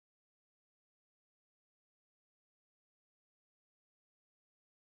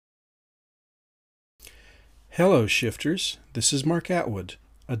Hello Shifters, this is Mark Atwood,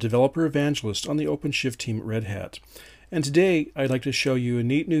 a developer evangelist on the OpenShift team at Red Hat. And today I'd like to show you a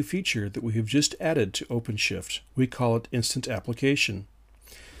neat new feature that we have just added to OpenShift. We call it Instant Application.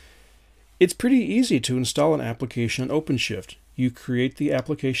 It's pretty easy to install an application on OpenShift. You create the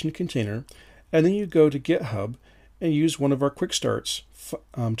application container and then you go to GitHub and use one of our quick starts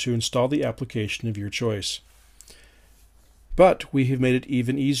to install the application of your choice. But we have made it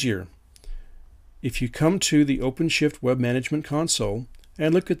even easier. If you come to the OpenShift Web Management Console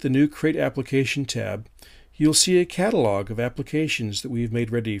and look at the new Create Application tab, you'll see a catalog of applications that we've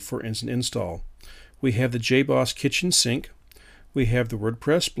made ready for instant install. We have the JBoss Kitchen Sink, we have the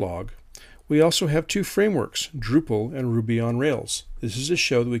WordPress blog, we also have two frameworks, Drupal and Ruby on Rails. This is to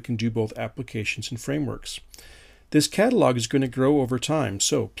show that we can do both applications and frameworks. This catalog is going to grow over time,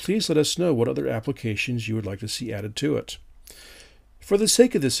 so please let us know what other applications you would like to see added to it. For the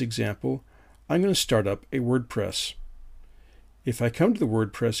sake of this example, I'm going to start up a WordPress. If I come to the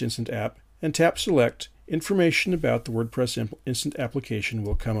WordPress Instant App and tap Select, information about the WordPress Instant Application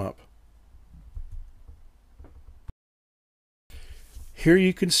will come up. Here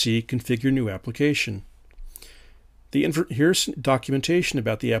you can see Configure New Application. Here's documentation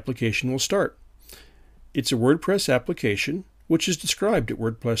about the application we'll start. It's a WordPress application, which is described at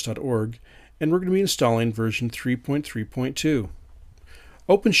wordpress.org, and we're going to be installing version 3.3.2.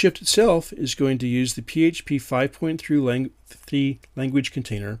 OpenShift itself is going to use the PHP 5.3 language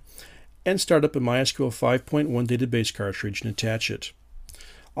container and start up a MySQL 5.1 database cartridge and attach it.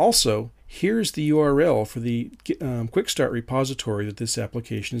 Also, here's the URL for the quickstart repository that this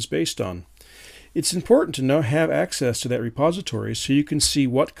application is based on. It's important to have access to that repository so you can see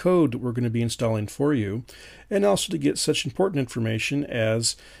what code we're going to be installing for you, and also to get such important information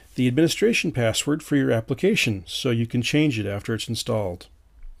as the administration password for your application so you can change it after it's installed.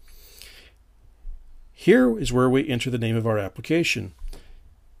 Here is where we enter the name of our application.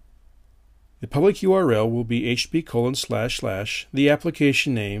 The public URL will be http:// the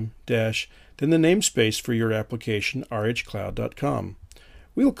application name dash then the namespace for your application rhcloud.com.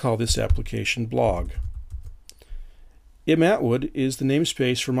 We'll call this application blog. Atwood is the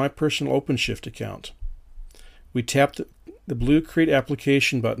namespace for my personal OpenShift account. We tap the blue Create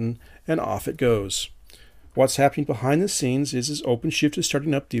Application button and off it goes. What's happening behind the scenes is OpenShift is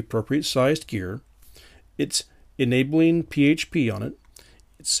starting up the appropriate sized gear. It's enabling PHP on it.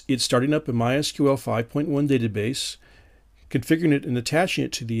 It's starting up a MySQL 5.1 database, configuring it and attaching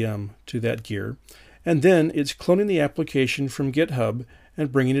it to that gear, and then it's cloning the application from GitHub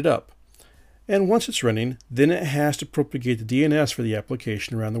and bringing it up. And once it's running, then it has to propagate the DNS for the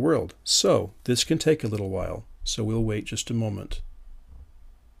application around the world. So this can take a little while, so we'll wait just a moment.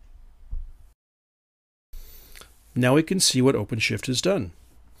 Now we can see what OpenShift has done.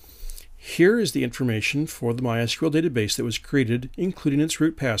 Here is the information for the MySQL database that was created, including its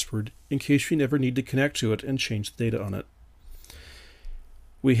root password, in case we never need to connect to it and change the data on it.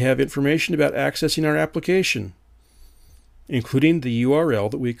 We have information about accessing our application, including the URL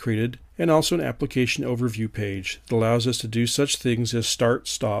that we created, and also an application overview page that allows us to do such things as start,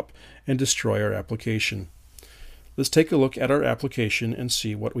 stop, and destroy our application. Let's take a look at our application and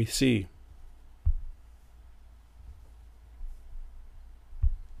see what we see.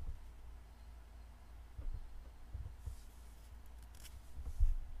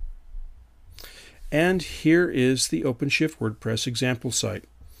 And here is the OpenShift WordPress example site.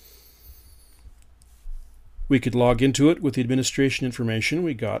 We could log into it with the administration information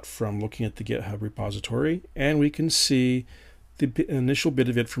we got from looking at the GitHub repository, and we can see the initial bit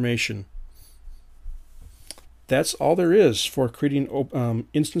of information. That's all there is for creating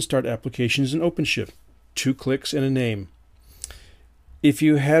instant start applications in OpenShift. 2 clicks and a name. If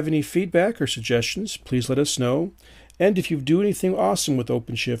you have any feedback or suggestions, please let us know. And if you do anything awesome with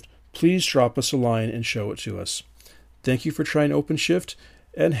OpenShift, please drop us a line and show it to us. Thank you for trying OpenShift,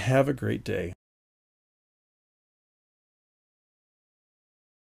 and have a great day.